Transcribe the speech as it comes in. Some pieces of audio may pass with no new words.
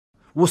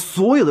我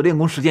所有的练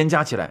功时间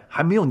加起来，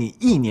还没有你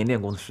1年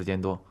练功的时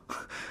间多。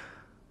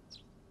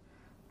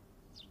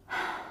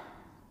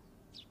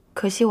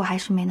可惜我还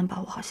是没能把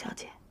握好小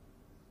姐。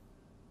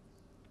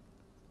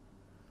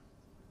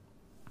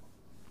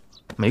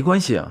没关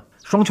系啊，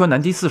双拳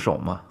难敌四手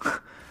嘛。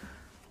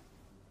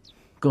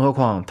更何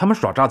况他们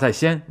耍诈在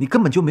先，你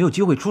根本就没有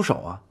机会出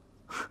手啊。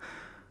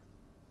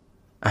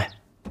哎，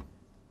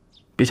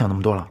别想那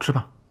么多了，吃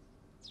吧，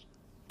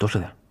多吃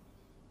点。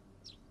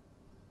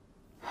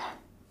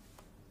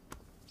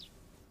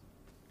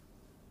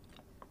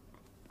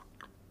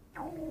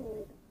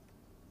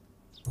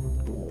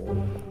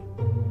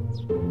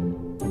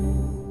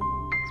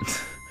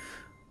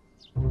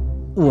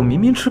我明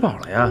明吃饱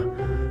了呀。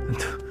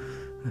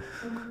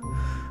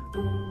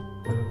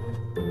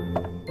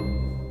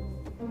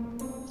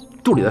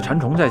肚里的馋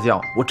虫在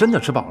叫，我真的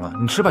吃饱了。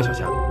你吃吧，小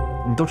夏，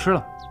你都吃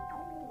了。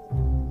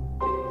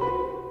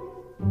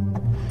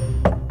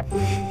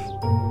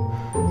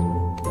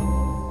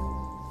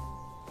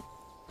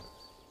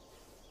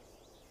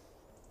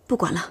不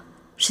管了，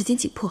时间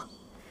紧迫，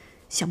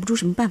想不出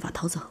什么办法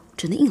逃走，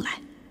只能硬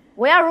来。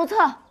我要如厕。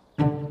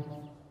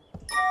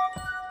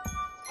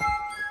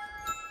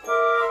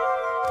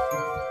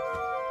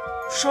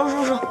收。朱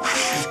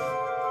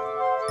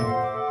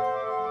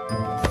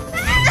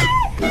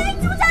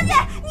小姐，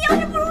你要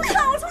是不如厕，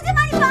我出去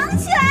把你绑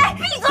起来！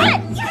闭嘴！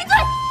你闭嘴！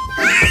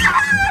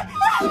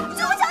朱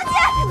小姐，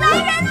来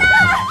人呐！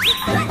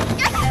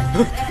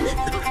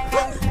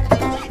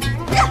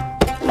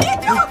别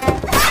动！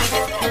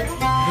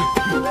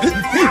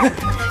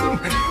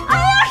哎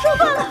呀，手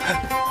断了！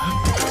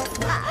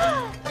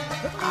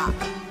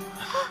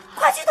快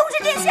去通知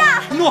殿下！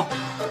诺。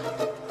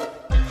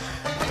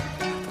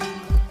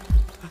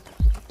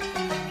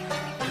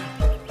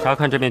查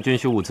看这边军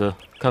需物资，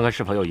看看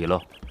是否有遗漏。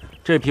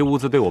这批物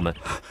资对我们……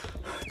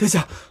殿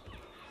下，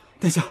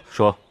殿下，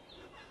说，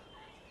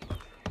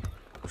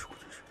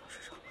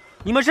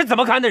你们是怎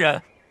么看的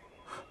人？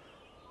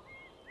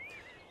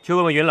去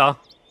问问云郎，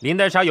林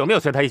丹莎有没有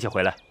随他一起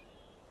回来？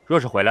若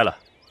是回来了，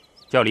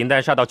叫林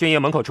丹莎到军营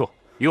门口处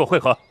与我会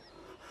合。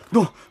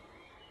诺。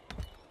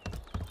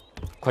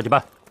快去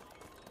办。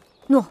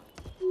诺。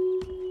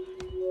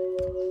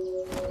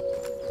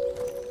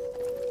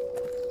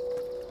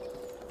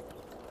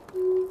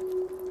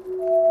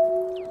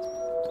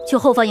去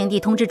后方营地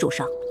通知主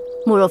上，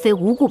莫若非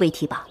无故被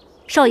提拔，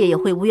少爷也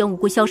会无缘无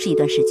故消失一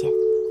段时间，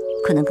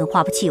可能跟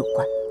花不期有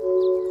关，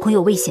恐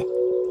有危险。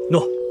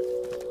诺。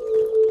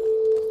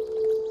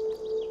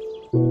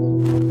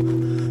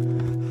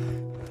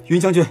云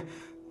将军，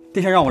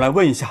殿下让我来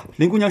问一下，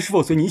林姑娘是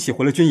否随你一起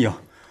回了军营？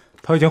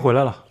她已经回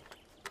来了。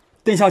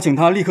殿下请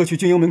她立刻去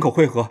军营门口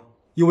会合，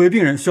有位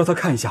病人需要她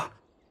看一下。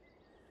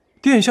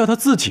殿下他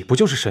自己不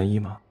就是神医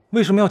吗？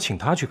为什么要请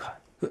他去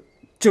看？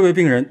这位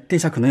病人，殿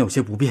下可能有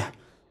些不便。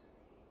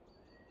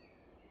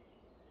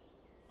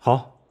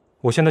好，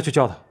我现在去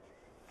叫他。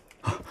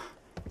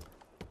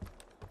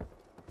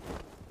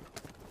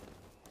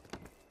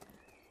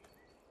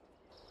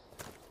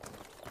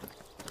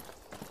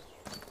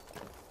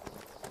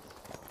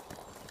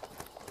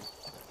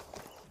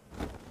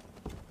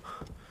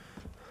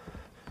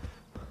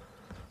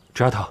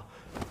朱丫头，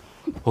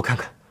我看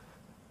看。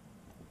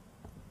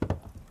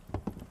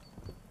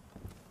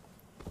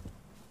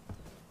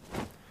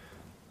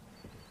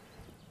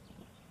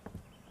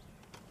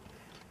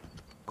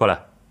过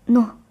来。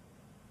诺。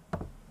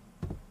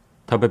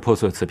他被破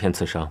碎瓷片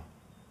刺伤，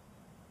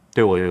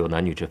对我又有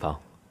男女之防，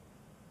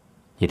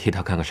你替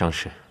他看看伤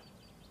势。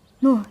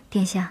诺，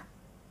殿下。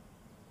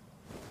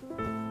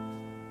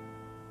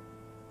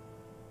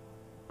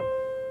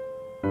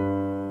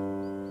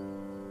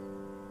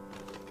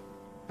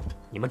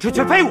你们这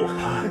群废物！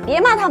别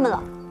骂他们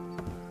了，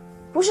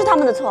不是他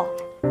们的错，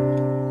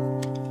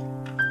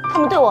他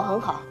们对我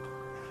很好，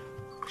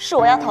是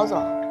我要逃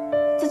走，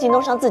自己弄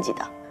伤自己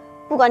的。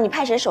不管你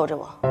派谁守着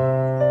我，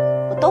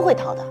我都会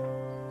逃的。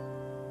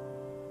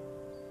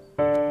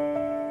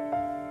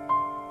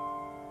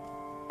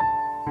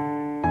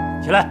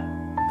起来！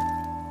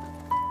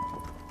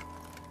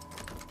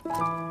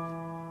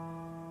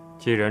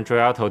既然周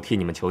丫头替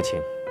你们求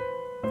情，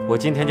我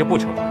今天就不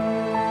惩罚你，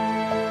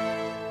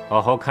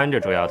好好看着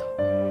周丫头。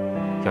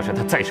要是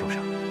她再受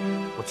伤，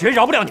我绝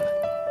饶不了你们。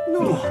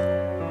诺。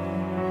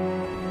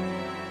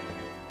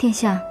殿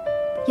下，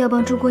要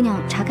帮朱姑娘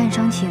查看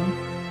伤情，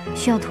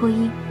需要脱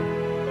衣，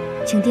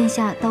请殿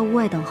下到屋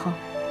外等候。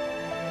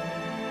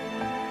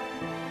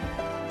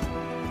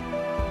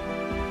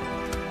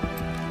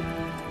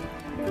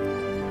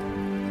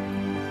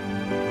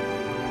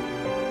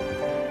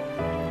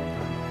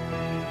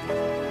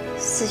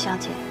四小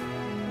姐，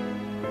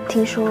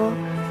听说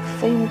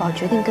飞云宝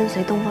决定跟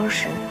随东方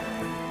石，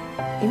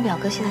云表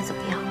哥现在怎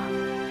么样了？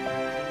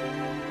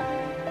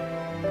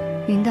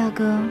云大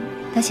哥，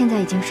他现在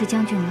已经是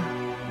将军了。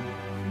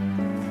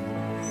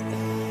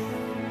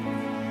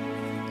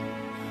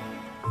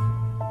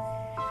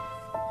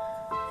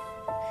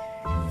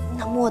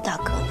那莫大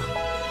哥呢？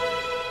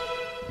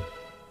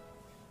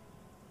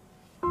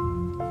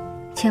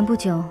前不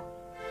久，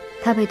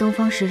他被东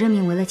方时任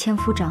命为了千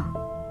夫长。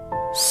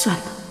算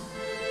了，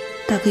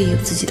大哥也有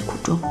自己的苦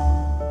衷。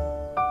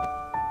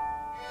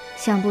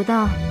想不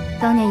到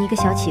当年一个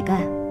小乞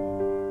丐，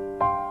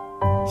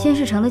先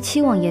是成了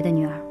七王爷的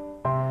女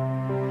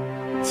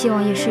儿，七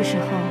王爷逝世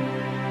后，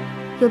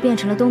又变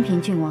成了东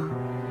平郡王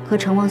和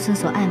成王孙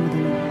所爱慕的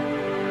女人。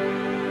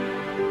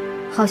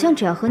好像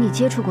只要和你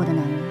接触过的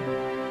男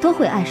人，都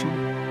会爱上你，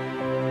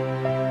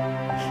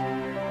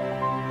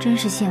真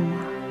是羡慕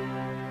啊！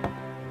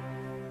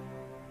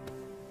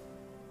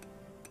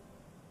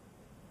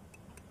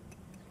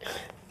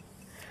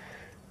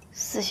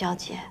四小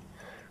姐，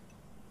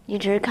你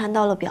只是看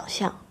到了表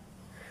象，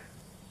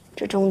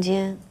这中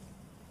间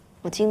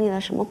我经历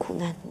了什么苦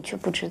难，你却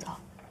不知道。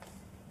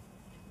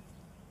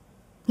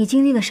你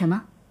经历了什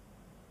么？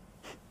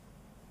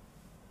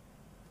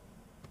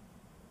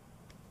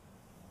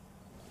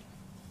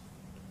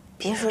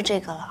别说这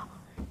个了，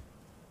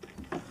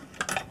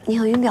你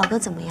和云表哥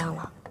怎么样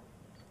了？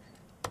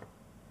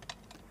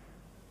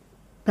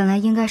本来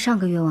应该上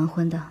个月完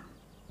婚的，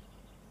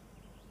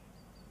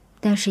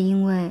但是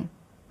因为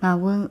马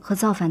温和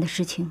造反的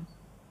事情，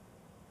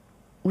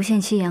无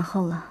限期延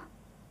后了。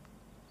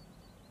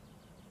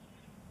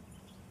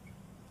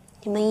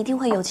你们一定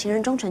会有情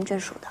人终成眷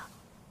属的。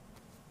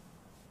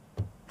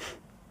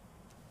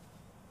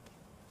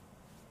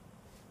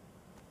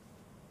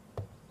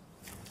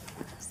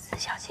四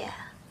小姐，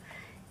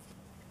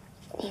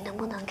你能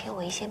不能给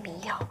我一些迷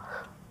药？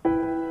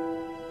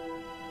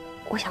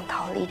我想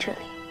逃离这里。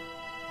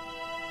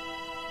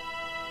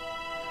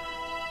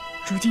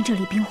如今这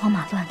里兵荒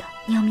马乱的，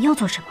你要迷药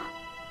做什么？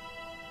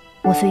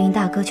我随云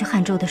大哥去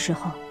汉州的时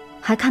候，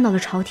还看到了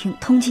朝廷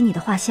通缉你的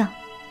画像。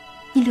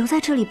你留在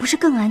这里不是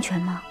更安全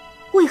吗？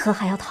为何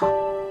还要逃？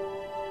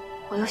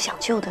我有想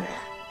救的人。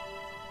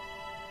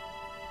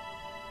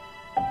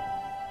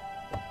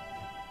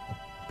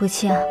不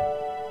弃啊，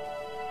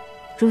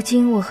如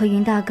今我和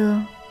云大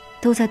哥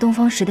都在东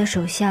方石的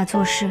手下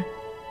做事。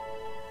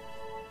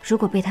如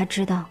果被他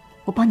知道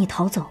我帮你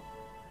逃走，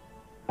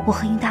我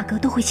和云大哥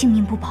都会性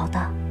命不保的。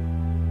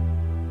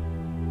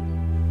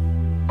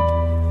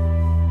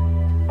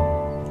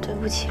对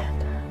不起，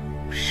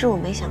是我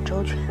没想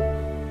周全。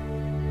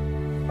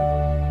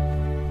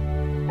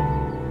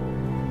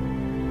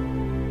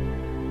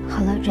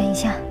好了，忍一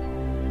下。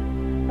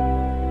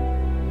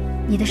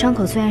你的伤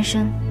口虽然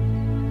深，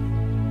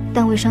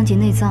但未伤及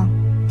内脏，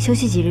休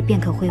息几日便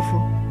可恢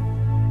复。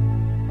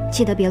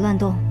记得别乱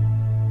动，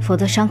否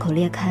则伤口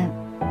裂开，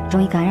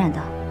容易感染的。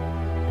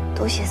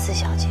多谢四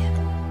小姐。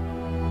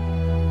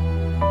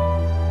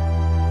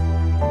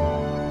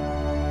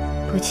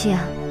不弃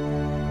啊，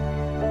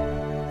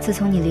自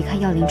从你离开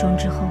药林庄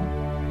之后，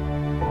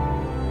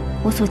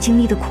我所经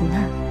历的苦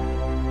难，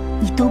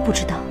你都不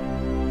知道。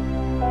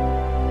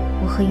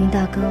我和云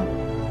大哥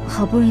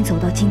好不容易走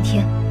到今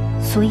天，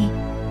所以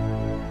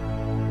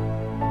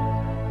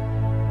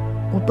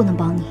我不能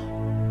帮你，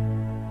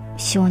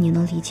希望你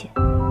能理解。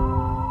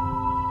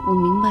我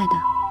明白的。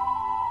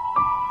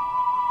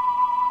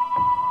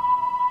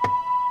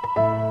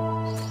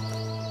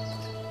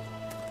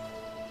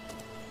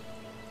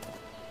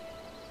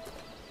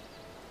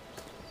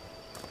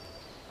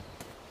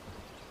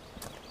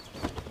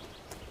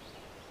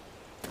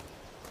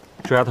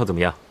这丫头怎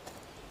么样？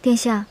殿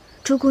下，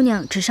朱姑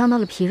娘只伤到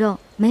了皮肉，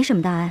没什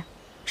么大碍，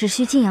只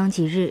需静养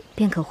几日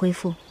便可恢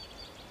复。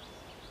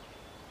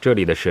这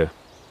里的事，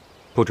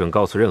不准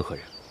告诉任何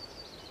人，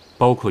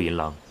包括银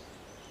郎，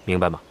明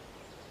白吗？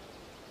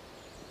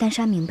丹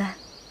莎明白。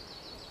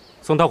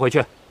送她回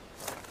去。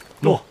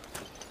诺。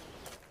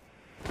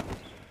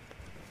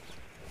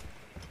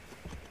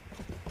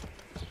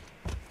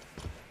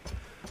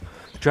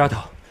这丫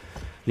头，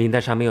林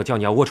丹莎没有叫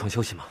你要卧床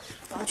休息吗？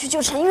我要去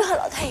救陈玉和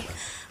老太爷。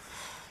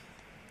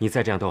你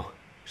再这样动，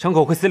伤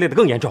口会撕裂得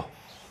更严重。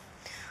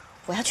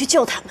我要去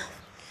救他们。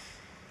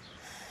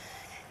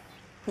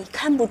你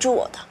看不住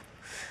我的，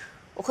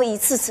我会一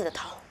次次的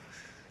逃，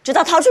直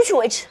到逃出去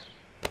为止。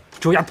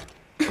朱丫头，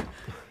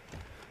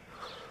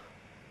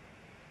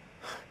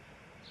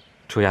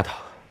朱丫头，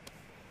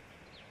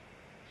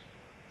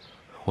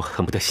我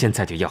恨不得现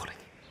在就要了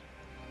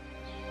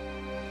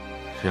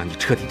你，让你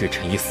彻底对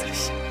陈毅死了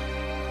心。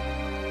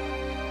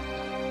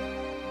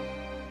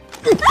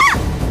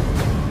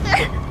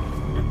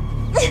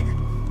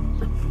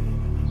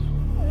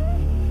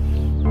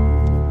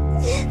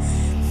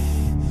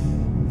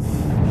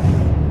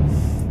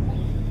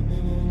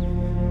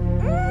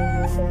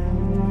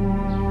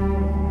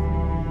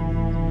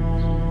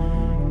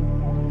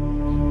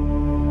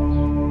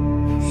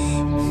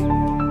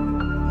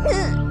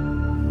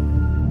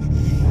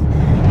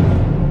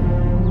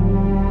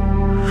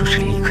若是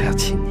林一可要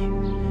亲你，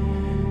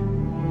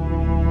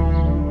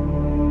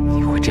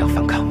你会这样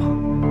反抗吗？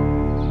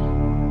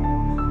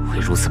会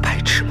如此排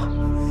斥吗？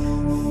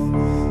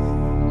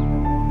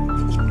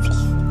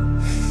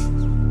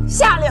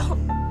下流！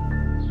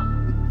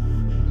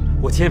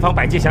我千方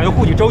百计想要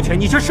护你周全，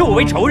你却视我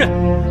为仇人，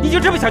你就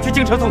这么想去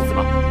京城送死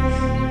吗？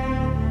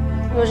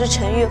若是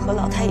陈玉和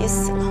老太爷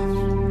死了，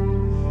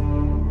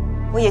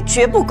我也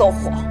绝不苟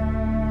活。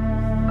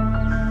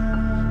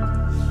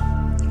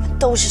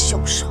都是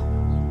凶手，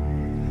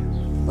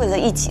为了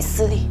一己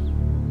私利，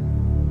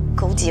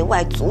勾结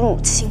外族入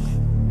侵。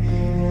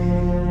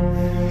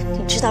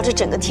你知道这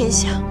整个天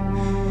下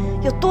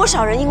有多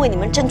少人因为你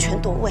们争权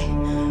夺位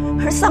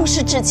而丧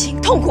失至亲，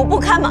痛苦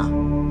不堪吗？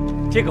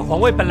这个皇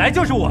位本来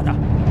就是我的，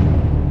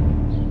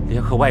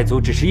联合外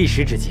族只是一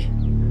时之计。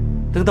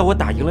等到我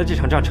打赢了这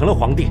场仗，成了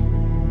皇帝，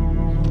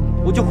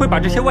我就会把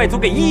这些外族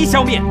给一一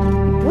消灭。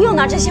不用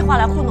拿这些话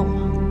来糊弄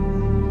我。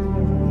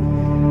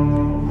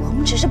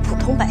我们只是普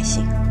通百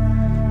姓，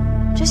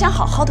只想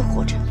好好的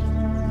活着。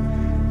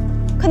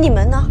可你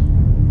们呢？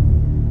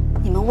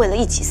你们为了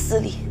一己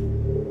私利，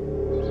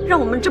让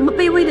我们这么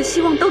卑微的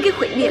希望都给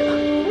毁灭了。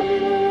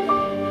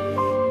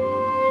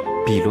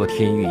碧落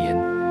天预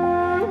言，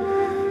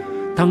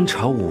当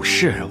朝武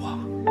士而亡。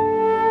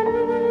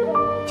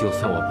就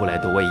算我不来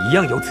夺位，一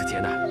样有此劫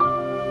难。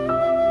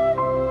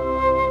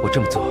我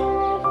这么做，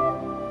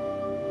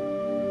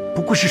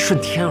不过是顺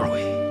天而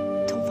为。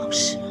东方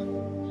石，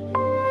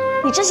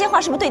你这些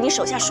话是不是对你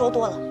手下说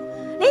多了？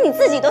连你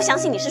自己都相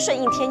信你是顺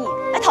应天意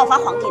来讨伐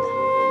皇帝的？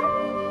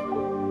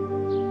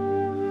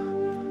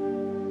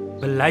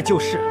本来就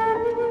是。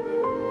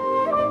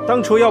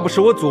当初要不是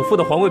我祖父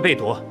的皇位被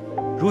夺，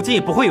如今也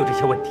不会有这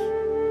些问题。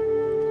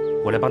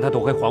我来帮他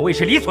夺回皇位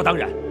是理所当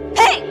然。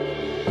呸！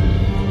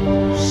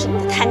是你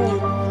的贪念，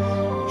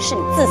是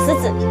你自私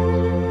自利，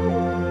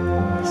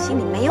你心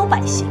里没有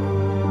百姓，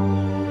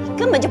你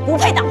根本就不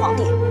配当皇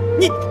帝。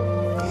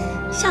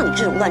像你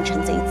这种乱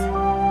臣贼子，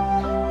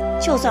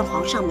就算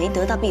皇上没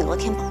得到碧螺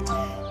天宝藏，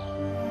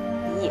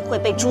你也会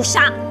被诛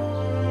杀。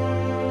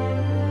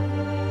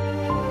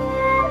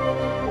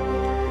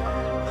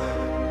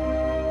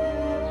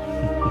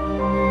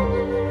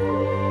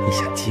你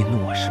想激怒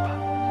我是吧？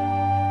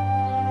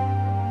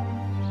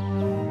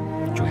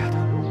朱丫头，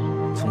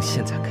从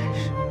现在开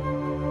始，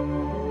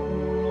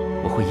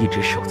我会一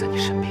直守在你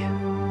身边，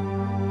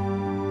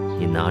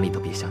你哪里都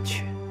别想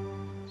去，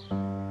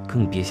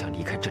更别想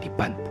离开这里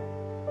半步。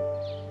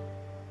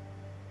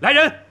来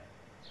人，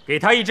给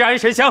他一支安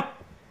神香，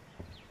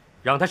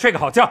让他睡个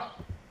好觉。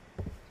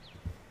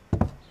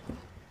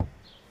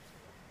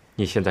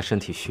你现在身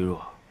体虚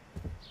弱，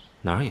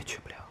哪儿也去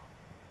不了。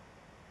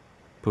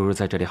不如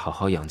在这里好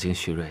好养精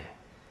蓄锐，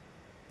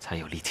才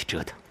有力气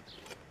折腾。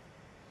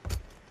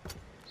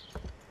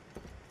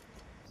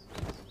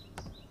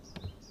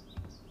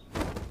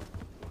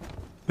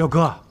表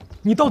哥，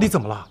你到底怎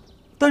么了？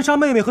丹莎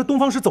妹妹和东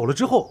方石走了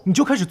之后，你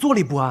就开始坐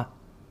立不安。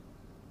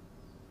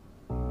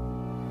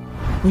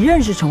你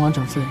认识成王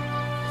长孙？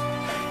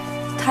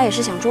他也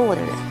是想捉我的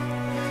人。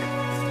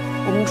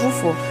我们朱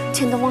府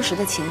欠东方石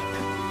的钱，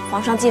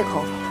皇上借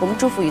口我们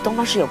朱府与东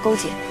方石有勾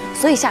结，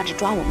所以下旨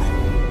抓我们。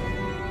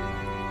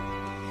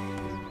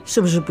是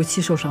不是不弃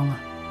受伤了？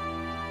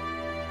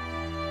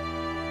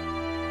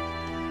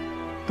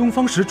东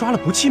方石抓了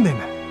不弃妹妹。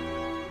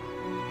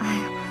哎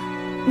呀，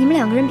你们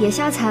两个人别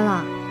瞎猜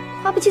了，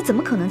花不弃怎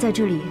么可能在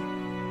这里？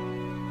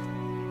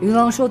云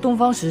王说东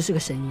方石是个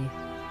神医，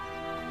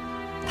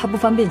他不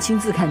方便亲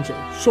自看诊，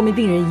说明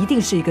病人一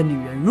定是一个女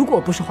人。如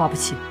果不是花不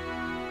弃，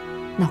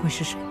那会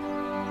是谁呢？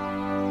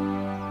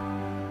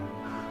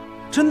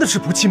真的是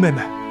不弃妹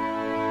妹。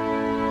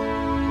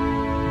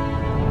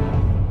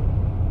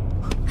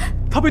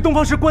他被东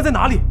方石关在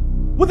哪里？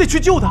我得去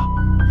救他。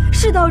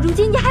事到如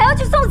今，你还要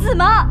去送死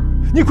吗？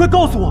你快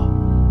告诉我！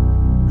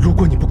如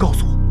果你不告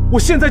诉我，我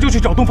现在就去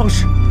找东方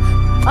石。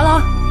阿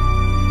郎，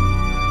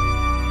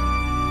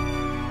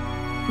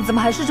你怎么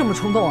还是这么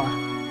冲动啊？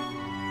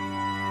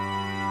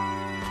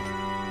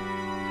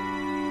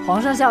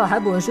皇上下了海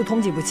捕文书通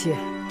缉不弃，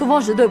东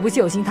方石对不弃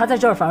有心，他在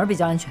这儿反而比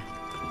较安全。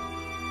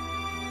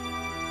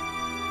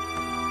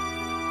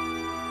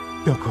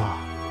表哥，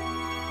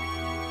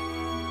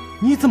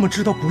你怎么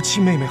知道不弃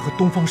妹妹和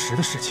东方石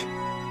的事情？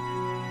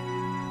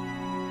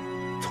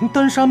从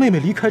丹莎妹妹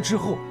离开之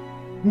后，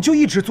你就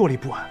一直坐立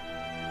不安。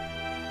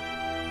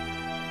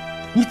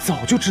你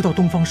早就知道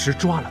东方石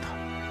抓了她，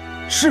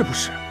是不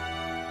是？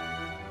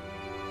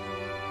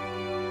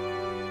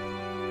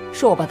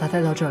是我把她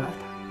带到这儿来的。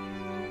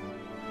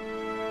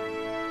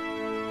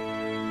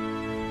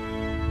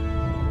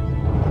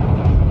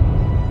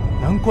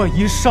难怪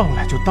一上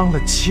来就当了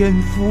千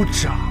夫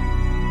长。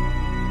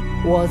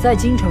我在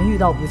京城遇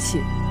到不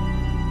弃，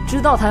知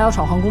道他要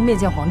闯皇宫面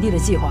见皇帝的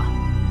计划，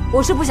我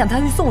是不想他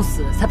去送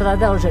死，才把他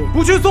带到这里。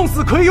不去送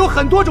死可以有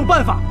很多种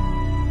办法。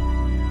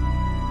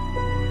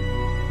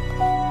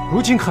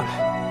如今看来，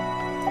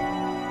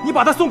你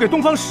把他送给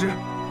东方石，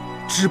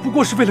只不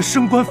过是为了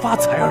升官发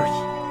财而已。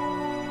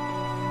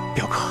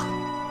表哥，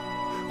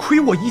亏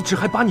我一直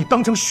还把你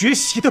当成学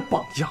习的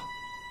榜样，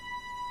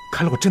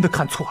看来我真的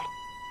看错了。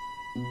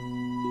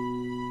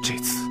这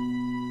次，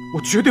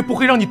我绝对不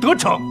会让你得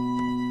逞。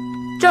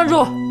站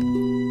住！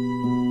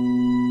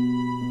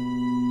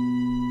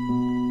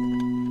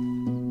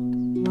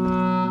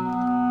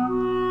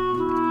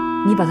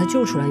你把他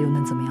救出来又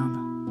能怎么样呢？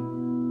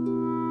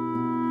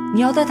你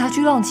要带他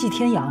去浪迹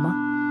天涯吗？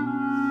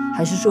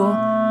还是说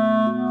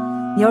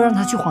你要让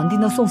他去皇帝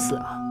那送死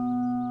啊？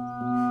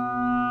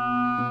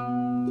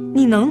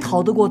你能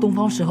逃得过东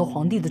方石和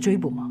皇帝的追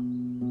捕吗？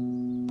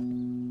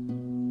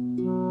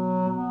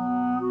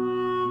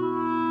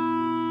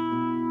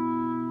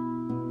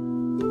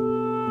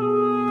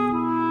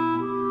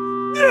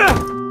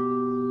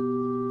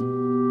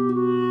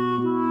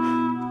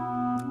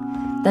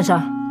丹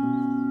莎，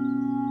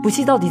不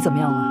弃到底怎么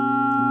样了？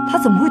他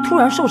怎么会突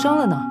然受伤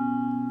了呢？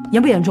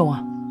严不严重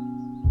啊？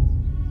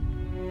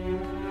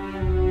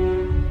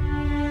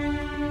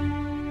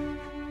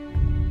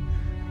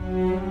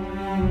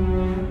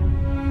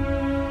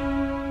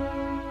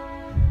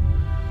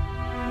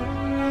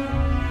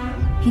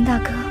林大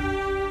哥，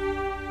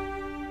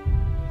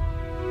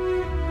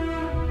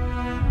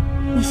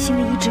你心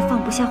里一直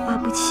放不下花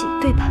不弃，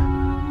对吧？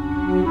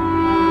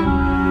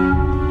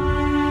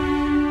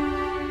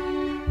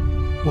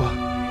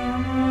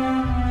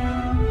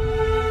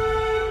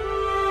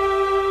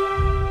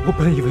我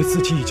本以为自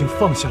己已经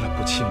放下了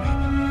不弃妹妹，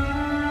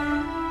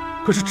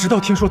可是直到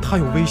听说她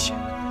有危险，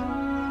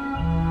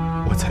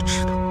我才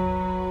知道，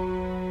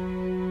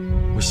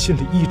我心里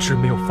一直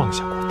没有放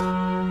下过她。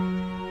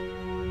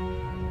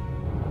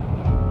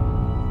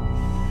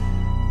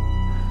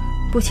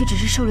不弃只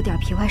是受了点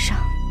皮外伤，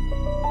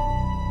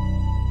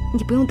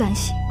你不用担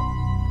心，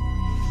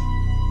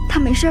他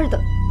没事的。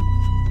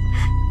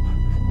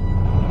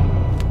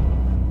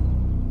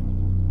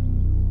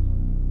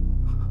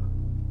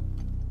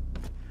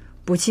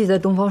不弃在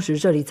东方石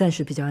这里暂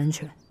时比较安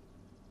全，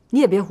你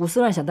也别胡思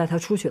乱想带他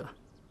出去了。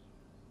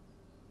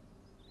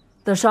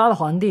等杀了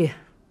皇帝，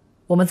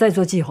我们再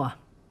做计划。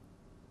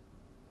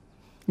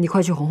你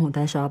快去哄哄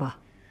丹莎吧。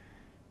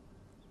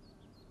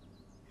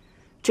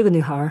这个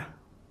女孩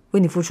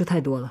为你付出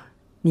太多了，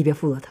你别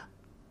负了她。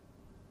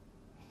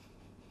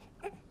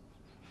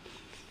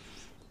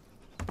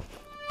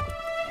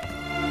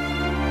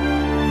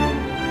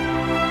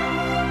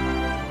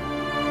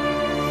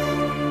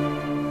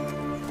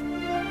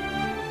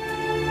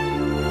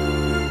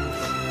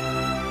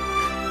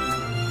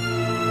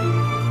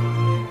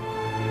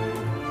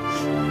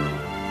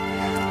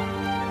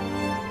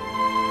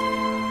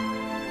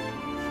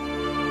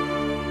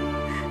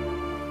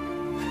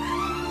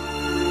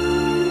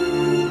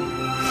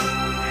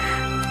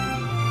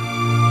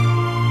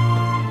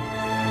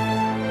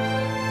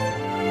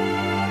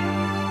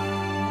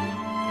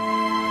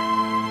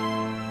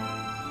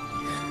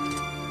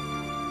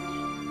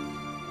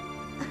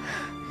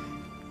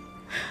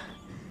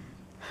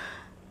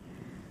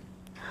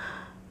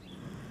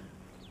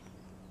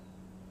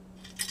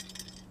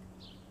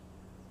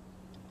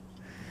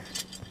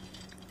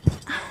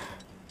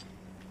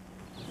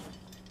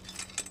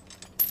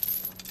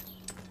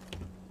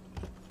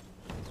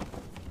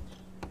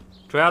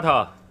猪丫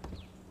头，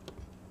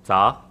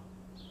早。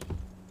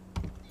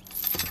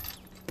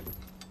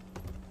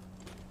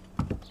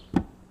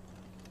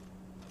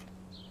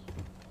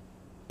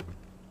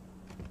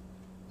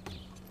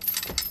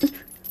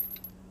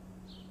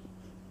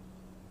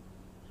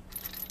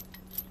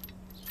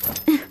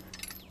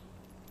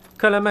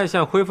看来脉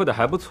象恢复的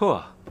还不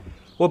错。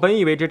我本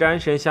以为这安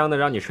神香能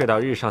让你睡到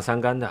日上三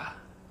竿的，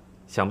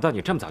想不到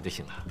你这么早就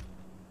醒了。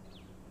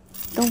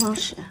东方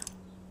石，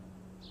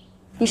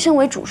你身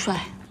为主帅，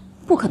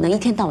不可能一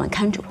天到晚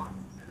看着我。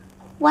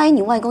万一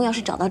你外公要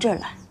是找到这儿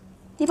来，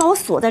你把我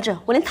锁在这儿，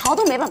我连逃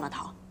都没办法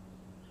逃。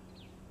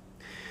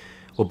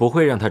我不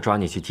会让他抓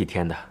你去祭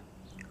天的。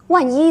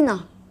万一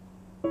呢？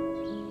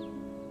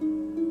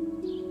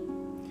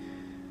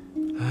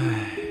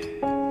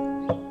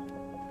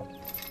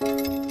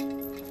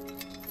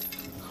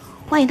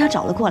万一他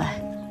找了过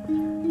来，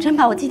真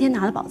把我祭天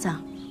拿了宝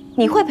藏，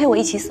你会陪我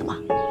一起死吗？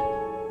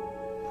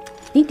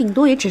你顶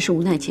多也只是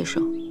无奈接受，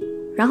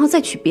然后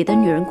再娶别的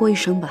女人过一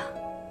生吧。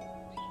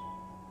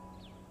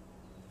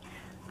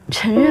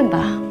承认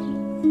吧，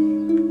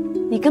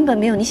你根本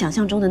没有你想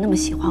象中的那么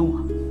喜欢我，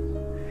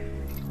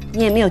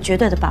你也没有绝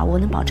对的把握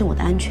能保证我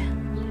的安全。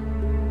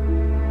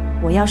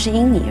我要是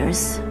因你而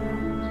死，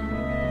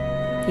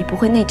你不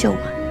会内疚吗？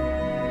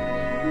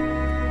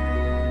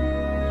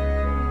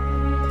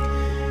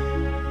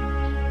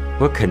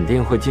我肯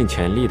定会尽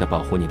全力的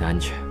保护你的安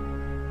全，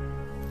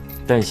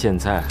但现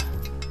在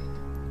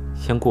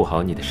先顾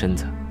好你的身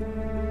子。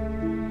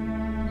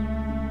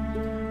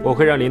我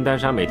会让林丹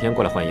莎每天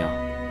过来换药，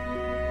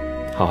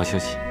好好休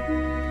息。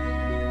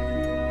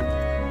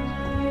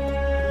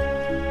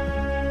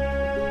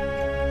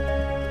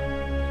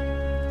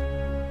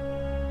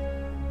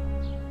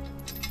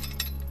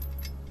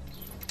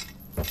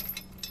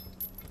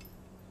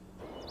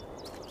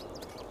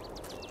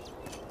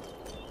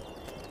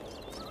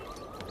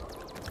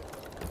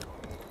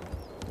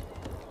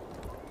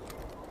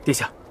殿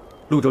下，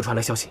潞州传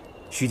来消息，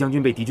徐将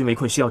军被敌军围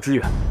困，需要支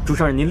援。主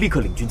上让您立刻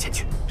领军前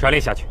去。传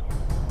令下去，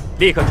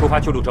立刻出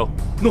发去潞州。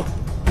诺。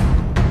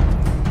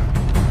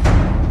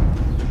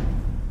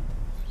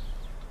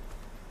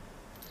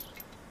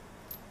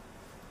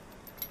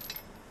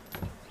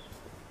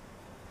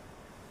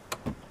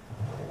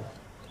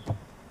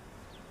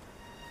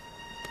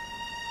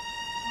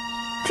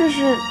这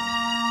是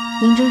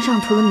银针上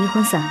涂了迷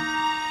魂散，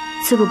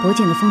刺入脖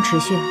颈的风池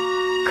穴，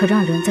可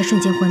让人在瞬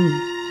间昏迷。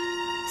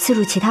刺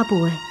入其他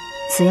部位，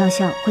此药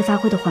效会发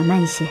挥的缓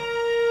慢一些。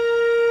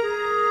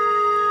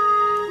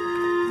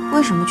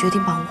为什么决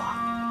定帮我？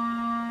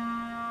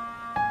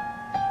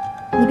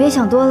你别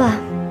想多了，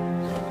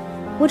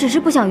我只是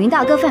不想云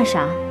大哥犯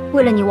傻，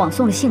为了你枉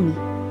送了性命。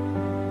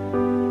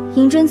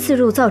银针刺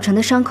入造成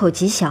的伤口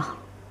极小，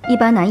一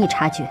般难以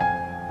察觉。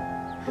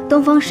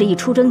东方时已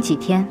出征几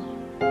天，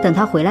等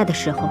他回来的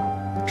时候，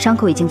伤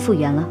口已经复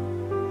原了。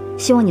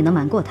希望你能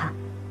瞒过他。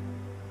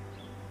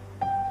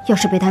要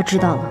是被他知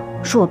道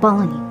了，说我帮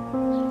了你，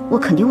我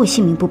肯定会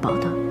性命不保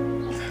的。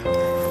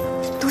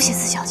多谢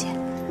四小姐。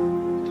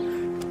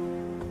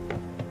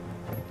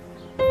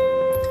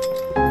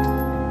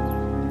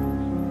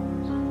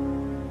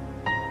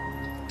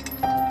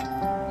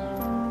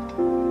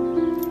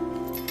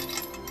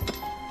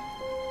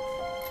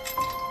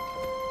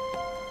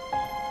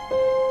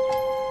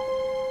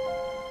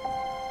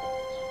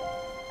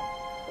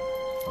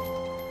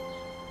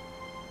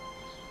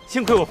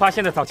幸亏我发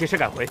现的早，及时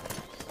赶回，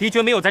敌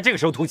军没有在这个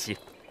时候突袭，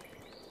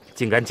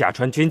竟敢假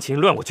传军情，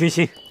乱我军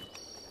心。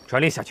传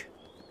令下去，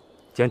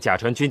将假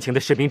传军情的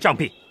士兵杖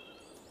毙。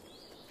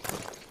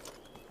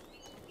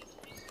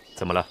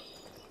怎么了？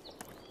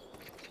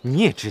你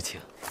也知情？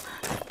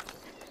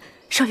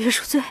少爷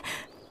恕罪，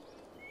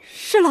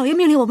是老爷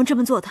命令我们这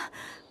么做的，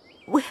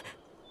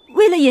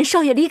为了引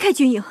少爷离开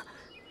军营。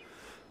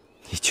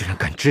你居然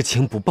敢知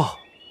情不报！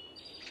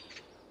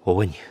我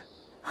问你。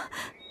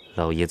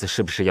老爷子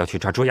是不是要去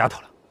抓捉丫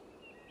头了？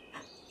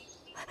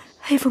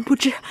黑凤不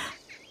知。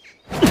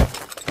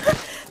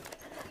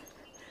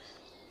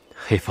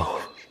黑凤，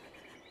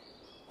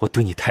我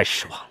对你太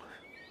失望了。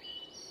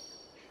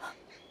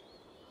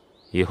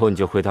以后你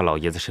就回到老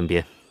爷子身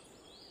边，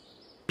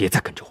别再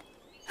跟着我。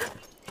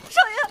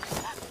少爷，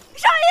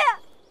少爷，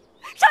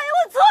少爷，我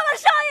错了，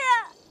少爷。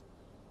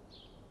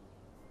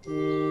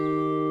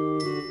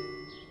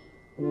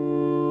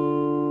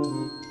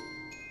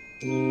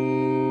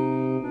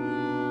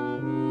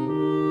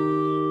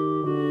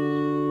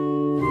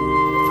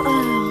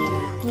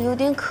有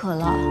点渴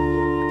了。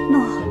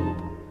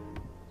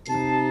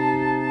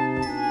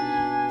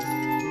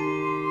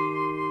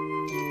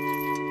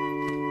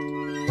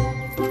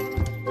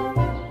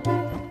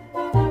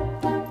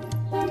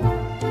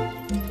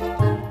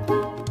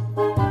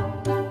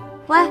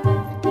喂，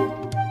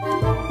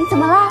你怎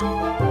么了？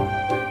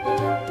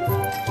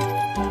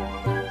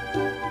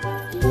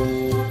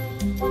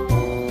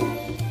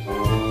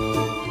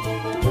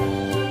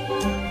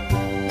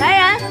来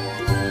人！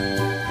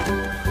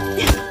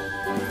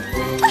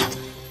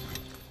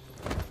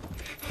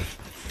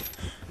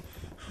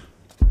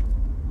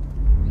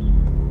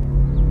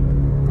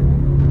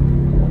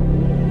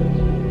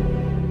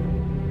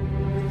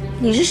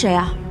你是谁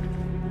啊？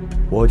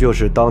我就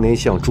是当年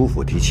向朱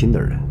府提亲的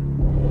人。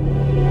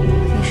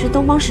你是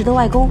东方石的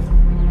外公。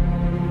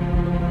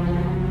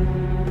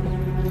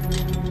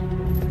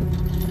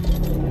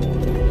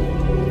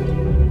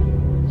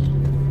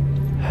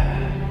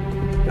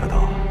丫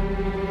头，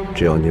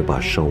只要你把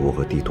圣物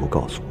和地图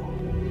告诉我，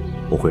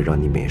我会让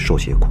你免受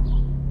些苦。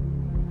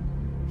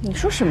你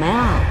说什么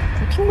呀？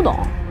我听不懂。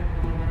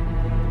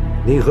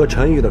你和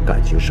陈玉的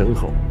感情深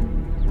厚，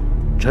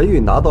陈玉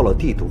拿到了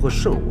地图和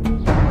圣物，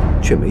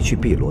却没去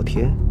碧螺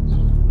天，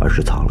而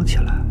是藏了起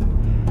来。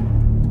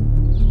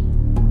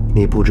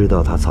你不知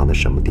道他藏在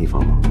什么地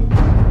方吗？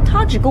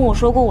他只跟我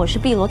说过我是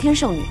碧螺天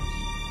圣女，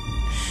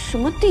什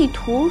么地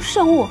图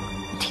圣物，我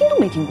听都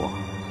没听过。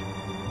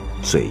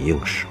嘴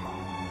硬是吗？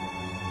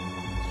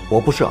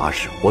我不是阿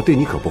史，我对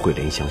你可不会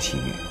怜香惜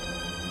玉。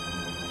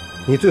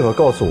你最好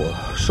告诉我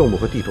圣物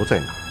和地图在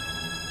哪，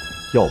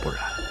要不然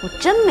我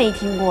真没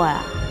听过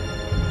呀。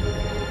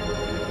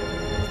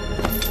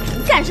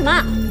你干什么？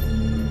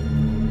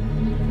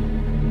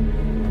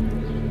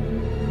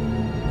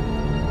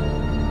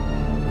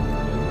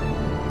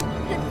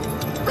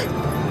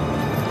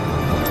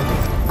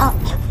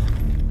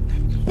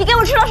你给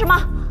我吃了什么？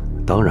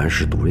当然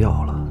是毒药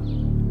了。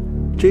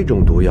这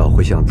种毒药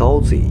会像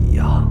刀子一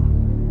样，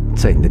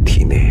在你的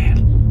体内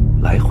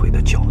来回的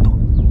搅动，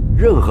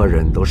任何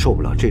人都受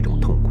不了这种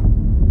痛苦。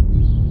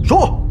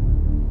说，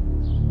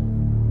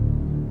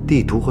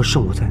地图和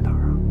圣物在哪儿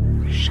啊？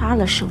杀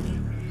了圣女，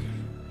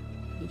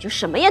你就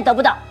什么也得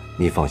不到。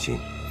你放心，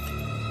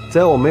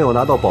在我没有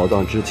拿到宝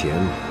藏之前，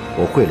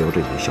我会留着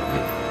你的小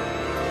命。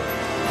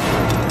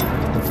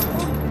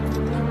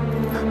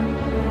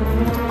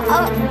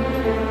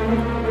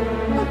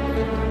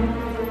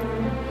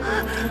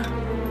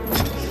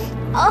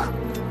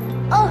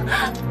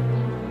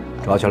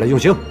抓起来用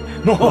刑！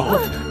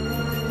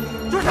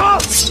住手！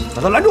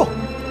把他拦住！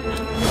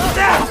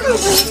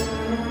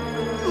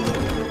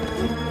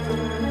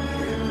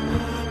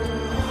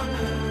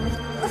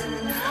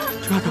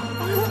朱丫头，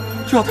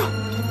朱丫头，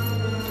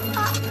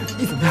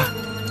你怎么样？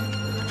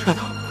朱丫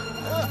头，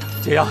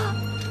解药，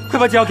快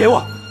把解药给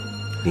我！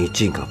你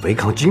竟敢违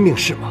抗军令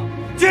是吗？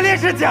军令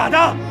是假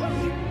的，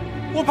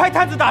我派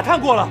探子打探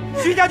过了，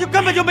徐家就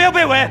根本就没有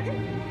被围。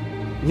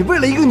你为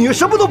了一个女人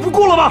什么都不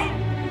顾了吗？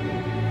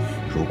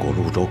如果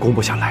潞州攻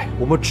不下来，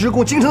我们直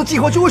攻京城的计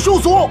划就会受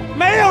阻。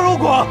没有如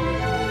果，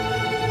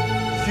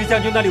徐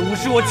将军那里无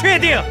事，我确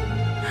定。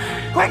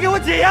快给我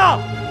解药！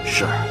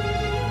是。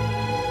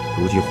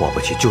如今花不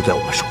起就在我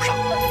们手上，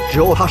只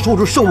要他说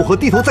出圣物和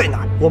地图在哪，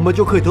我们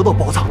就可以得到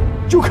宝藏，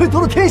就可以得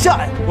到天下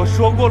呀！我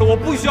说过了，我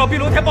不需要碧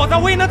螺天宝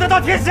藏，我也能得到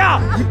天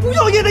下。你不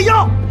要也得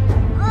要。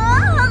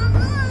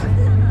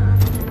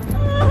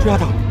朱丫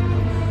头，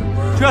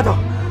朱丫头，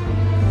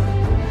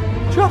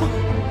朱丫头。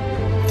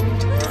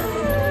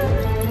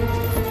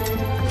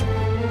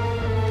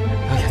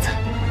老爷子，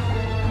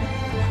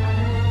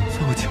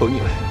算我求你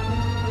了，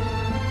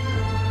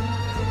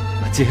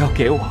把解药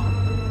给我。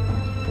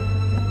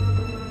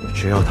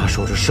只要他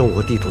说出圣物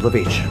和地图的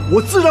位置，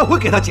我自然会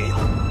给他解药。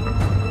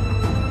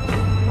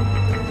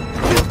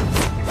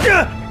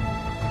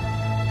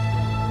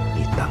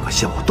你胆敢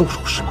向我动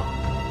手是吗？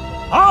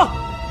好。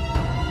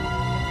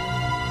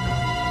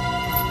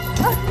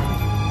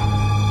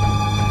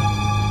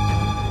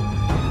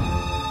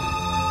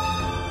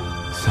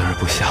孙儿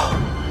不孝，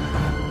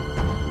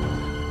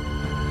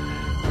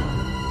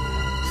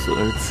孙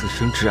儿此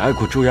生只爱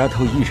过朱丫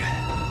头一人，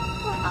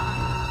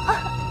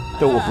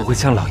但我不会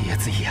像老爷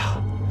子一样，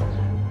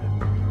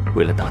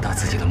为了达到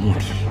自己的目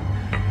的，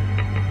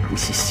不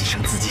惜牺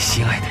牲自己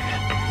心爱的人。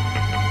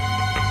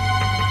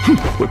哼，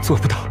我做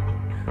不到。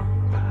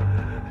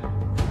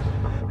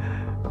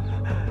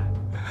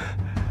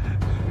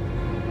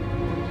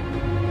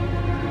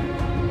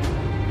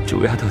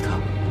朱丫头疼，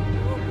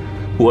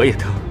我也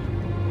疼。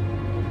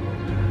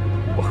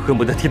我恨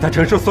不得替他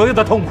承受所有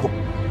的痛苦。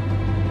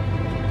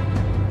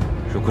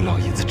如果老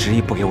爷子执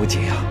意不给我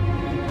解药，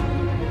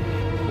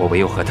我唯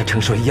有和他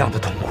承受一样的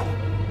痛苦，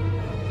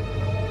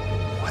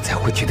我才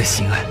会觉得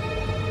心安。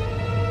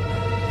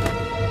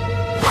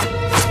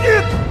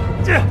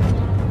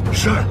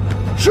是，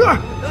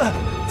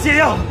解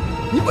药！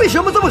你为什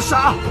么这么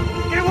傻？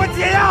给我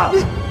解药！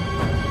你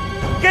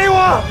给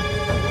我！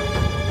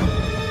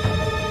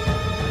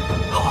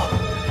好。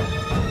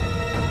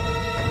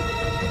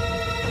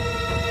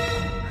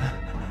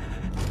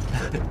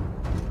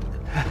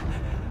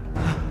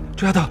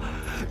朱丫头，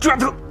朱丫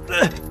头，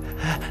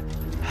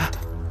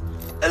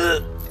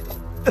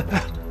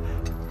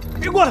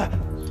别过来！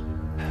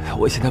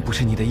我现在不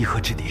是你的一合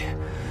之敌，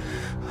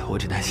我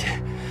只担心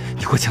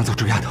你会抢走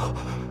朱丫头。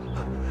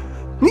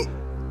你，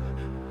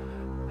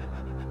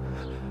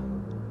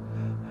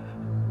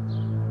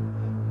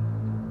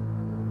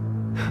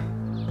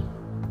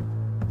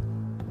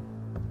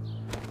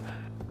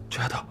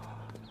朱丫头，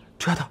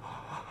朱丫头，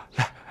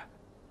来，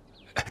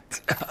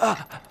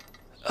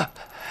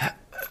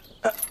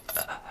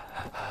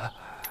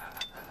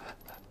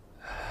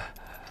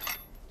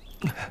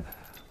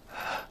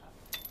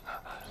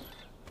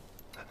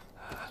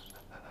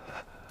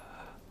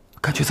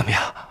感觉怎么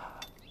样？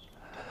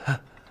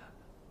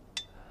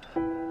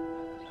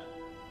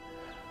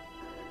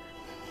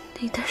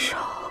你的手，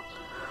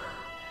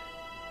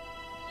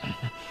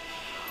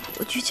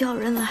我去叫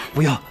人来。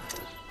不用，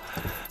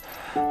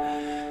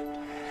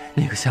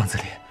那个箱子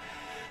里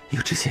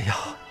有止泻药。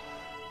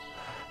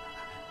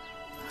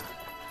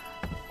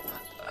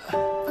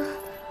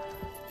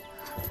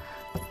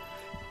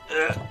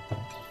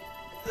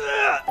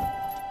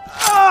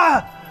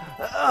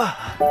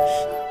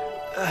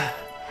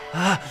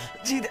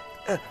记得。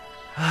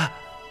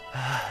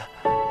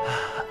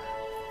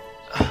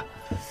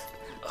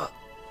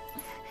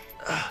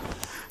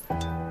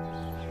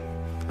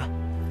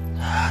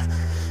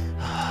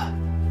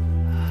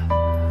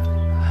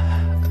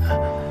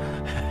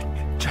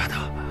朱丫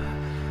头，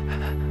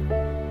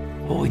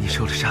我为你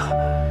受了伤，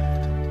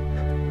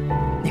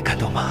你感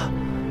动吗？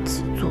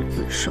自作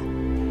自受。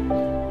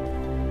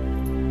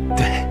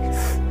对，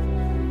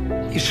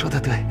你说的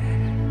对，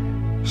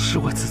是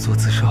我自作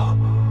自受。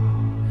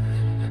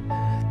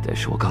但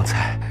是我刚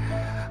才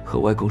和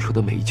外公说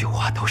的每一句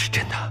话都是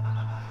真的，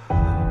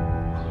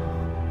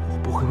我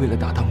不会为了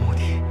达到目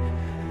的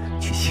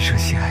去牺牲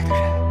心爱的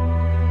人。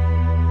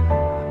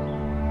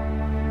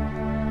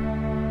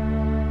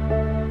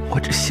我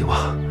只希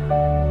望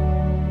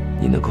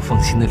你能够放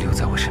心地留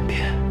在我身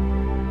边。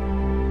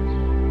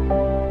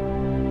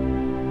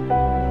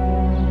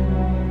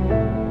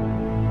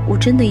我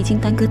真的已经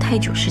耽搁太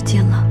久时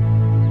间了，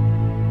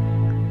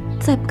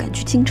再不赶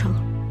去京城，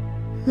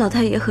老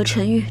太爷和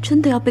陈玉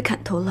真的要被砍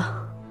头了。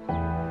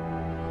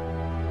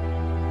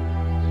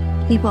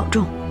你保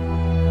重。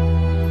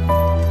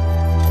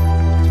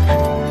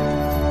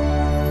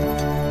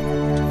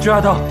朱丫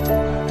头，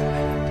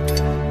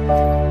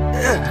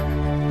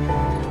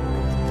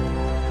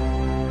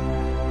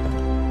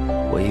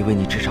我以为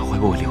你至少会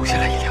为我留下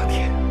来1、2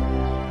天，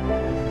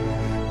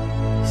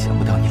想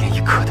不到你连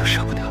1刻都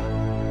舍不得。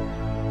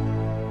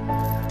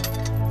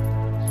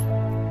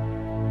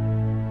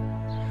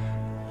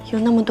有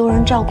那么多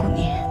人照顾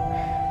你，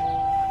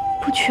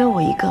不缺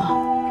我一个。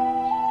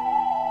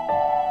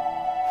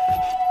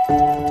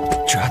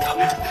朱丫头，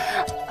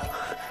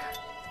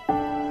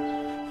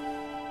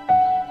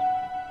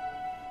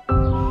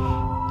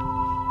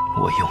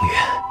我永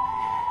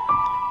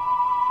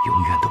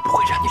远都不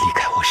会让你离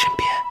开我。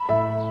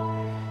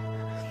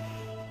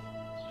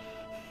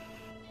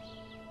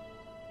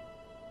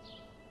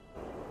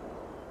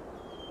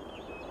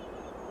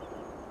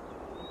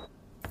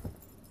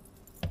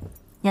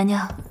娘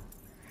娘，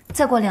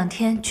再过2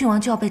天，郡王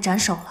就要被斩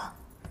首了。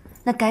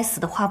那该死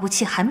的花不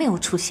弃还没有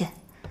出现，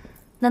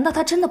难道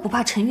他真的不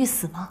怕陈玉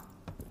死吗？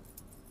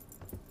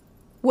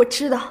我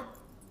知道，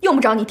用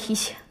不着你提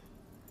醒。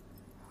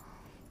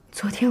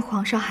昨天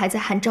皇上还在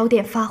汉昭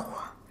殿发火，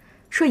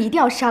说一定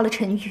要杀了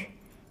陈玉，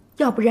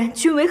要不然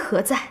君为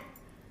何在？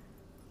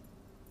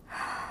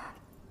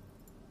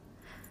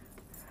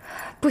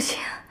不行，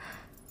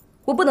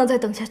我不能再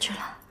等下去了。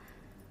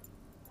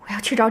我要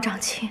去找长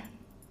卿，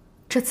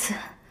这次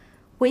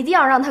我一定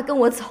要让他跟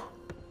我走。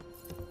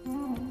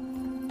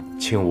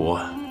卿无，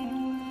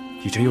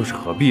你这又是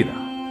何必呢？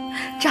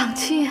长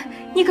卿，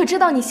你可知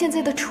道你现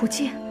在的处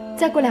境？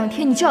再过2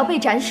天你就要被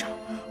斩首，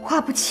花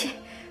不弃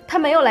他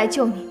没有来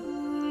救你，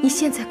你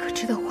现在可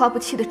知道花不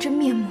弃的真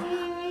面目了？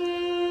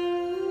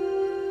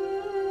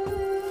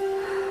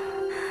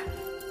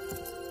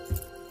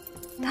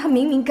他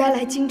明明该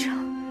来京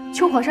城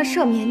求皇上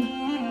赦免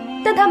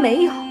你，但他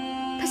没有，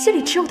他心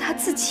里只有他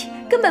自己，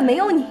根本没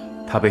有你。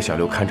他被小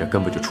六看着，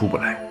根本就出不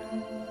来。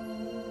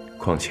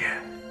况且，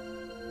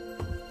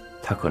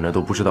他可能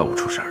都不知道我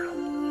出事儿了。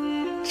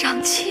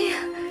长卿，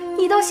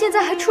你到现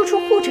在还处处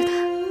护着他，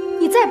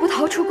你再不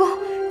逃出宫，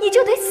你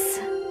就得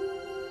死。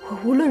我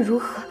无论如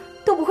何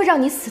都不会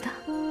让你死的，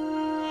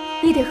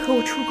你得和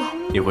我出宫。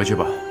你回去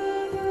吧，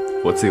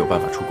我自有办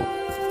法出宫。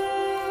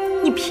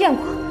你骗我，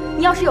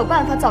你要是有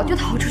办法，早就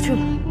逃出去了。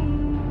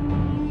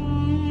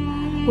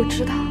我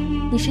知道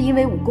你是因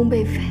为武功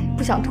被废，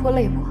不想拖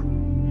累我，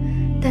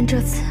但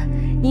这次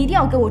你一定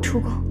要跟我出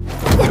宫。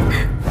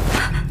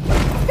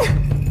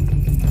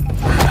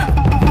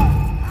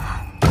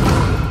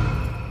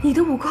你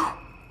的武功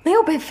没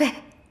有被废。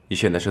你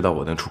现在知道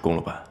我能出宫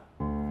了吧？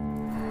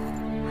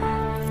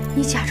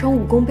你假装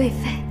武功被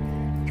废，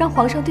让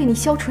皇上对你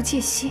消除戒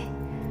心，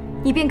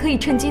你便可以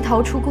趁机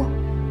逃出宫，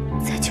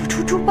再救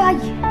出猪八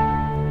爷。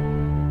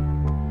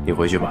你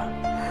回去吧。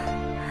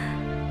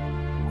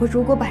我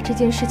如果把这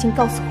件事情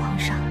告诉皇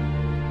上，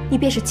你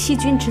便是欺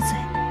君之罪。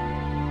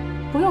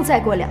不用再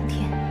过2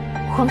天，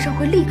皇上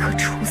会立刻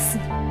处死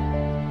你。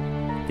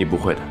你不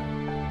会的。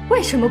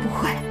为什么不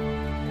会？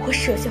我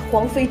舍下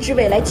皇妃之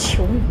位来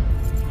求你，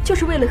就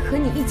是为了和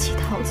你一起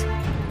逃走。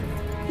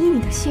以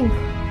你的性格，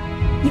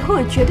以后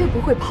也绝对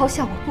不会抛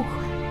下我不管。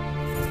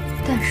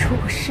但如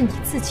果是你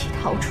自己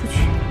逃出去，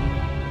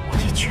我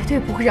也绝对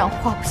不会让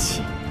花不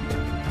弃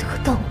得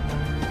到你。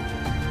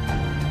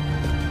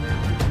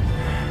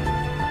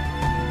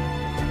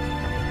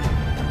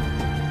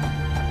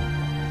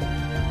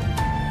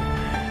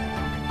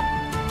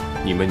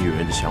你们女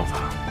人的想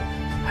法，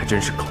还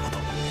真是搞不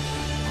懂。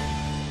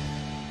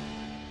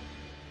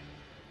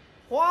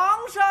皇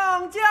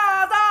上驾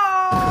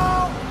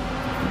到！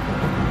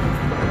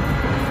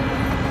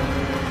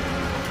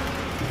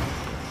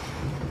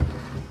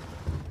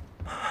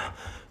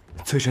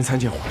罪臣参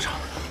见皇上。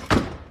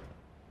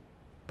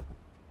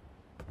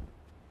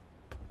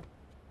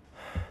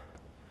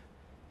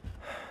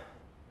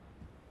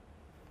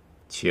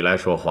起来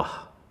说话。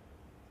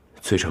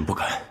罪臣不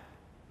敢。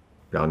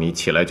让你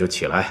起来就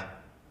起来。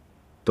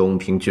东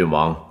平郡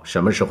王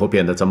什么时候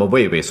变得这么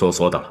畏畏缩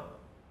缩的了？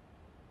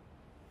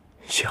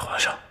谢皇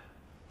上。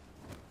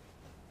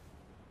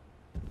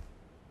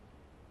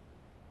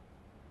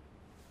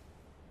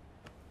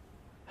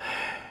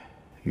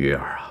玉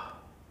儿啊，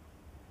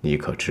你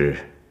可知，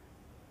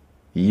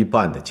一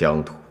半的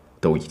疆土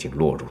都已经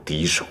落入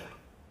敌手了。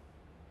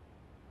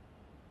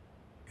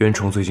袁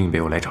崇最近没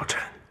有来找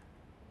臣，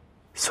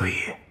所以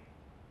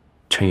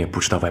臣也不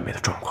知道外面的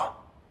状况。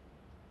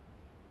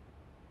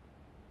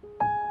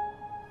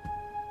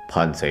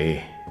叛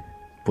贼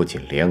不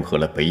仅联合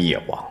了北野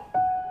王，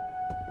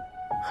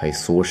还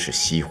唆使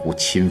西湖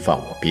侵犯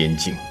我边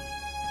境。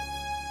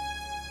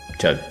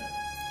朕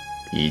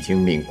已经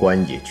命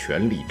官野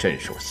全力镇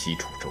守西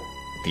楚州，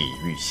抵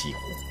御西湖，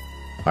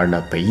而那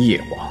北野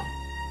王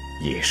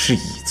也是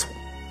异族。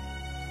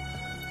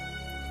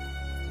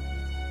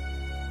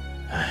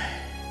唉，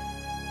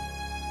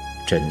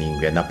朕宁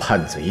愿那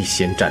叛贼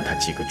先占他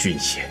几个郡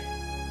县，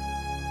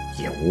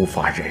也无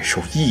法忍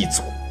受异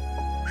族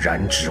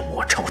染指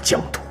我朝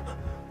疆土。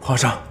皇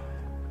上，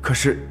可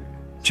是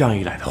这样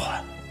一来的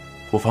话，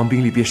我方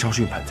兵力便稍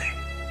逊叛贼。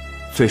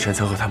罪臣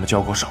曾和他们交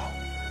过手，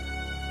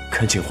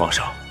恳请皇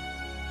上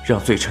让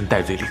罪臣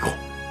戴罪立功。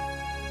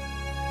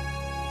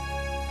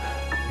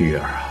玉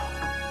儿啊，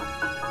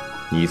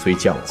你虽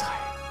将才，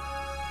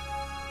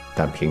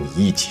但凭你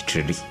一己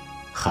之力，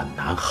很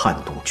难撼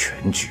动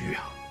全局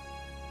啊。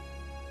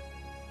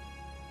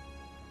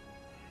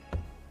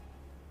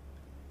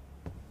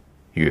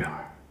玉儿，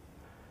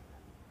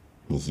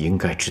你应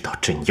该知道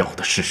朕要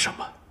的是什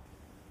么。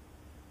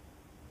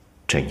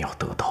朕要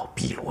得到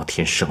碧螺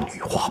天圣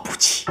女花不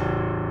弃，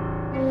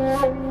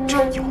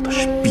朕要的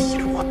是碧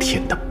螺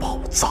天的宝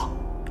藏。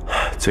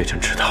罪臣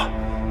知道，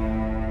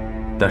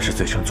但是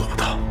罪臣做不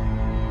到。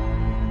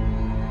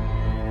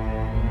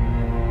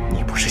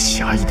你不是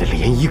侠义的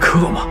涟漪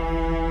客吗？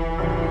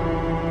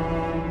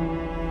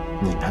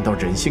你难道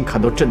忍心看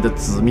到朕的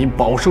子民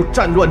饱受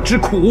战乱之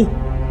苦？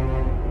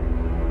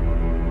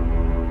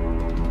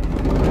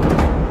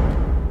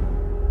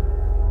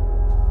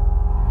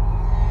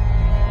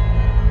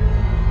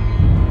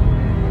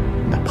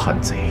叛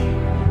贼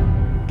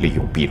利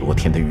用碧螺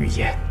天的预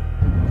言，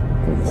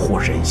蛊惑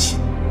人心，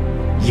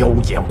妖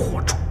言惑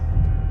众，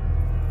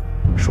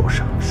说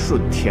是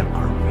顺天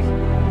而为。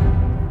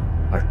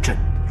而朕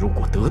如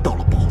果得到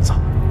了宝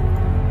藏，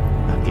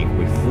那定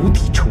会釜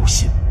底抽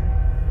薪，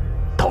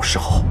到时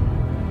候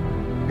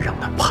让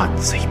那叛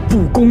贼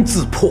不攻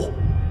自破。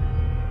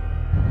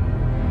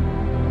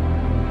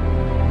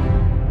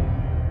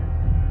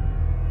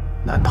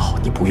难道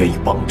你不愿意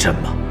帮朕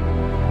吗？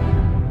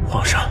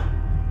皇上，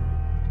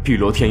碧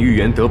螺天预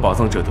言得宝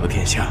藏者得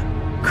天下，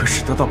可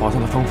是得到宝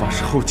藏的方法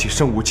是后起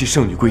圣武继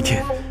圣女归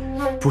天，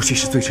不惜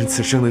是罪臣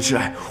此生的挚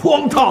爱，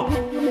荒唐！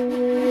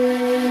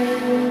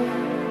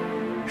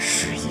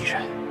是一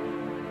人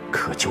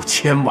可救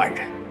千万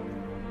人，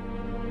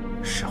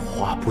是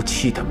花不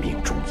弃的命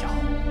重要，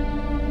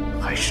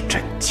还是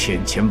朕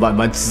千千万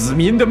万子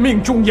民的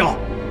命重要？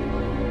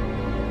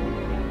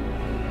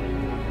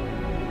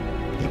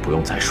你不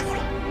用再说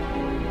了，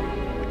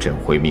朕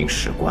会命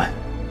史官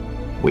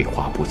为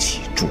花不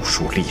弃著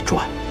书立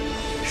传，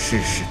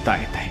世世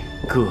代代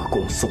歌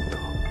功颂德，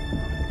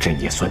朕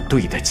也算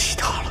对得起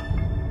他了。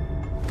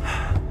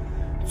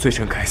罪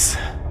臣该死，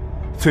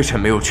罪臣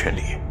没有权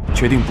利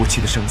决定不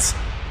弃的生死。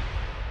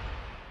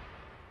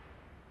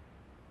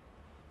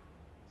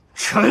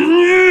陈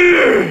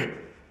玉，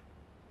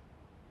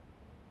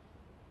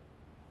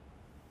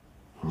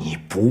你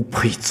不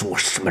配做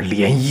什么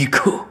涟漪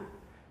客，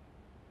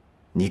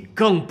你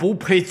更不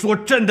配做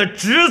朕的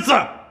侄子。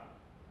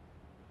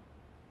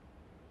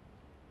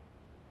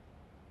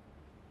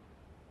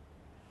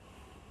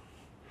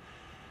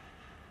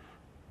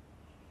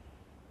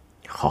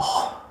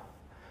好，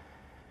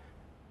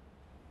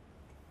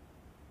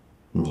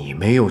你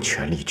没有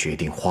权利决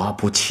定花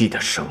不弃的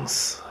生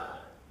死，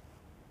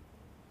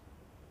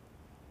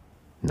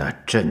那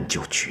朕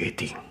就决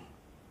定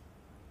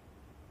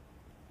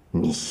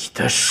你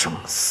的生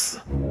死。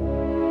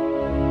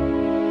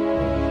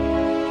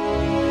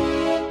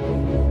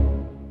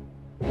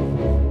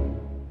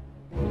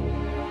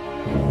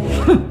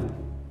哼！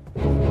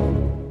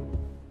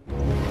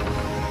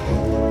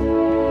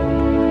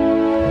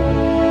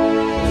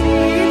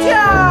起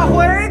驾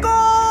回宫。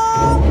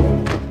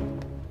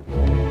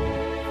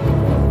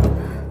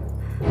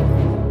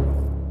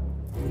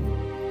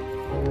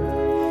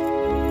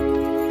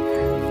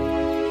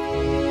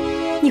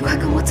你快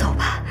跟我走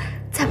吧，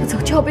再不走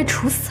就要被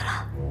处死了。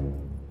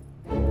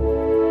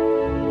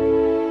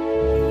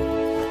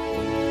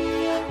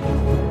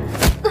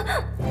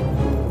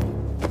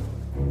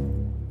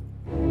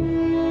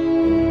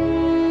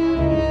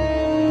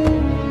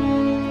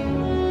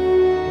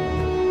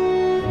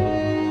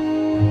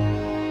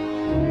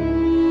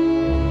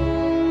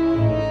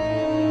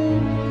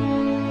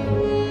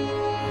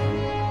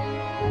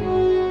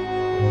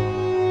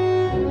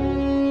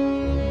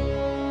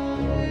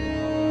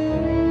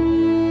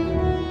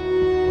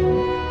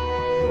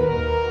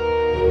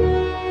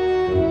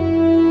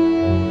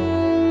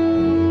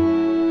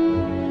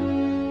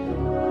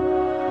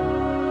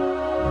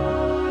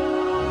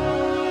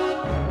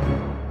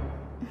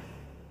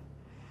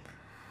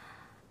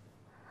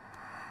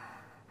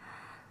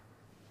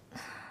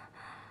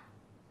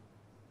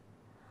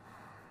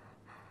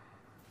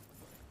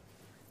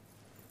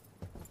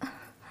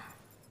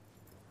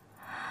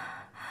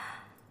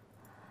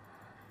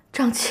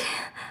张琪，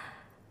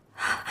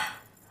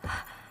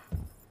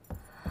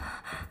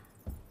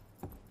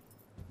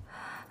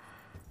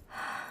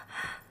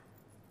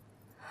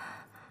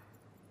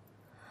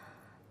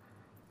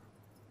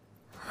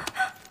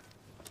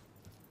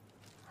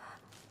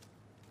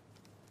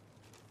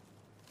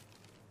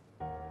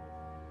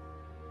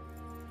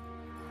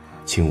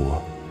青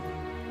武，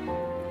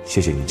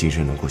谢谢你今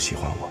生能够喜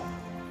欢我，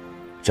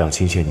长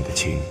青欠你的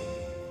情，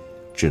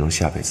只能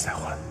下辈子再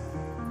还。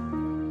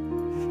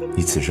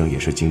你此生也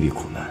是经历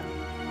苦难，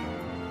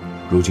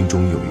如今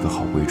终于有一个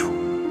好归处，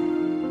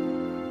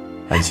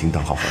安心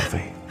当好皇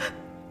妃，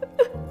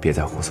别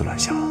再胡思乱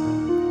想了。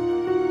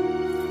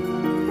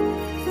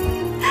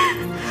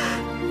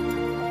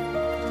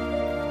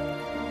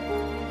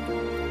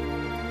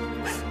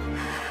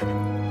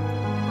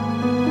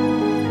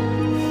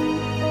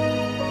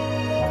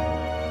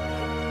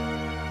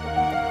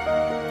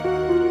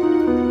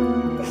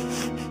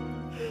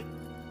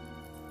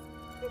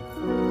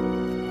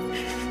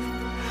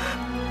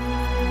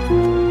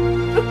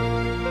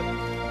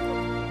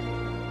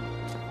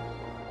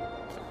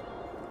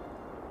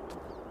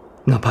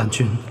那叛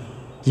军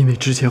因为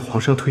之前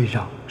皇上退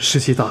让，士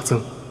气大增，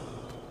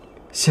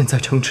现在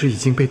城池已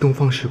经被东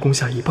方石攻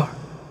下一半，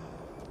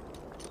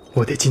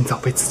我得尽早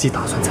为自己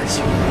打算才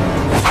行。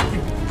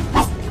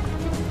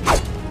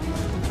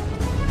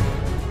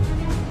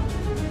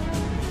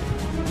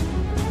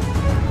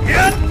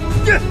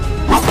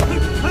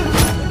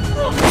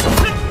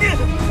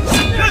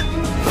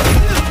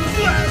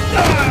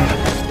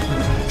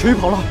陈玉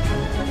跑了，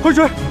快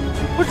追！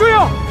快追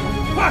啊！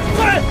快！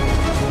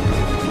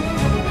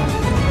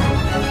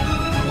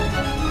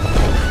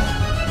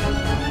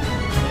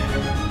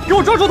给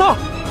我抓住他！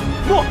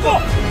诺！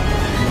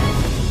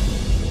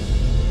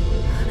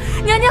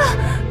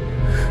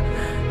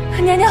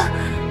娘娘，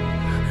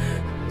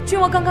郡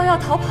王刚刚要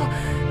逃跑，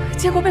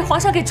结果被皇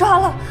上给抓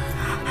了。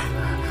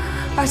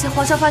而且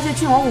皇上发现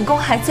郡王武功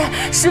还在，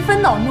十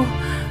分恼怒，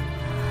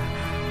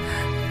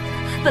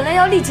本来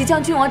要立即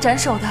将郡王斩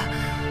首的，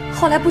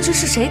后来不知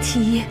是谁提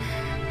议，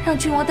让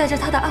郡王带着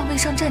他的暗卫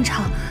上战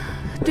场，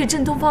对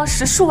阵东方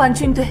石数万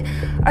军队，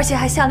而且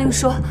还下令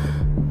说，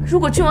如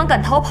果郡王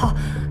敢逃跑，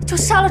就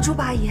杀了猪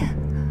八爷。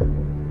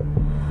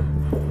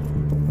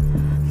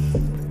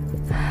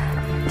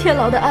天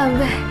牢的暗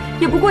卫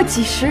也不过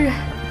几十人，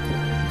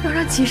要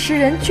让几十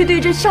人去对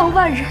阵上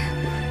万人，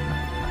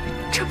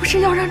这不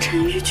是要让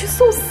陈玉去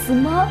送死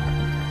吗？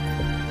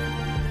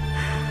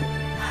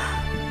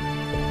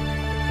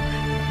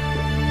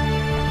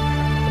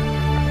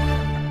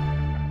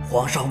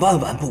皇上万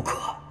万不可！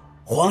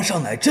皇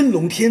上乃真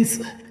龙天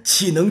子，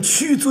岂能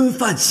屈尊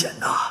犯险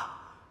呐？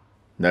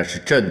那是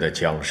朕的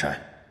江山，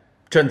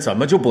朕怎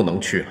么就不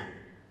能去了？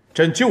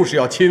朕就是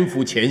要亲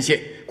赴前线，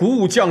鼓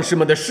舞将士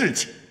们的士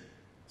气，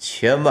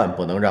千万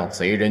不能让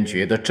贼人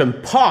觉得朕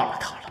怕了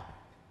他了。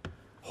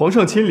皇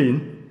上亲临，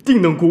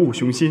定能鼓舞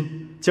雄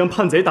心，将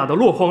叛贼打得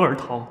落荒而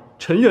逃。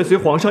臣愿随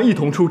皇上一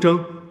同出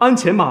征，鞍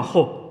前马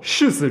后，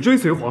誓死追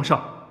随皇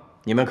上。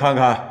你们看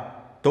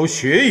看，都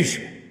学一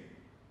学。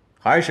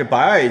还是白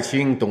爱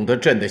卿懂得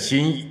朕的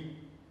心意，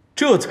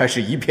这才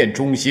是一片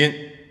忠心。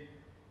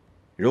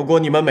如果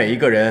你们每一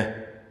个人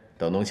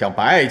都能像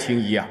白爱卿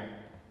一样，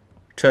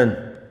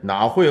朕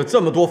哪会有这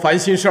么多烦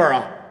心事儿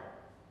啊？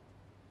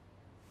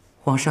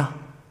皇上，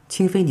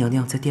清妃娘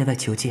娘在殿外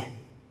求见。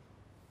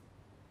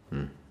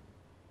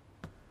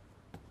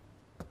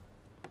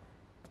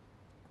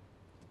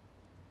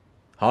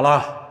好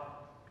了，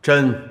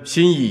朕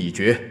心意已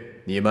决，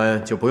你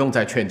们就不用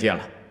再劝谏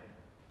了，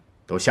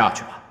都下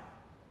去吧。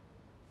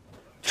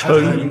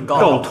臣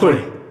告退。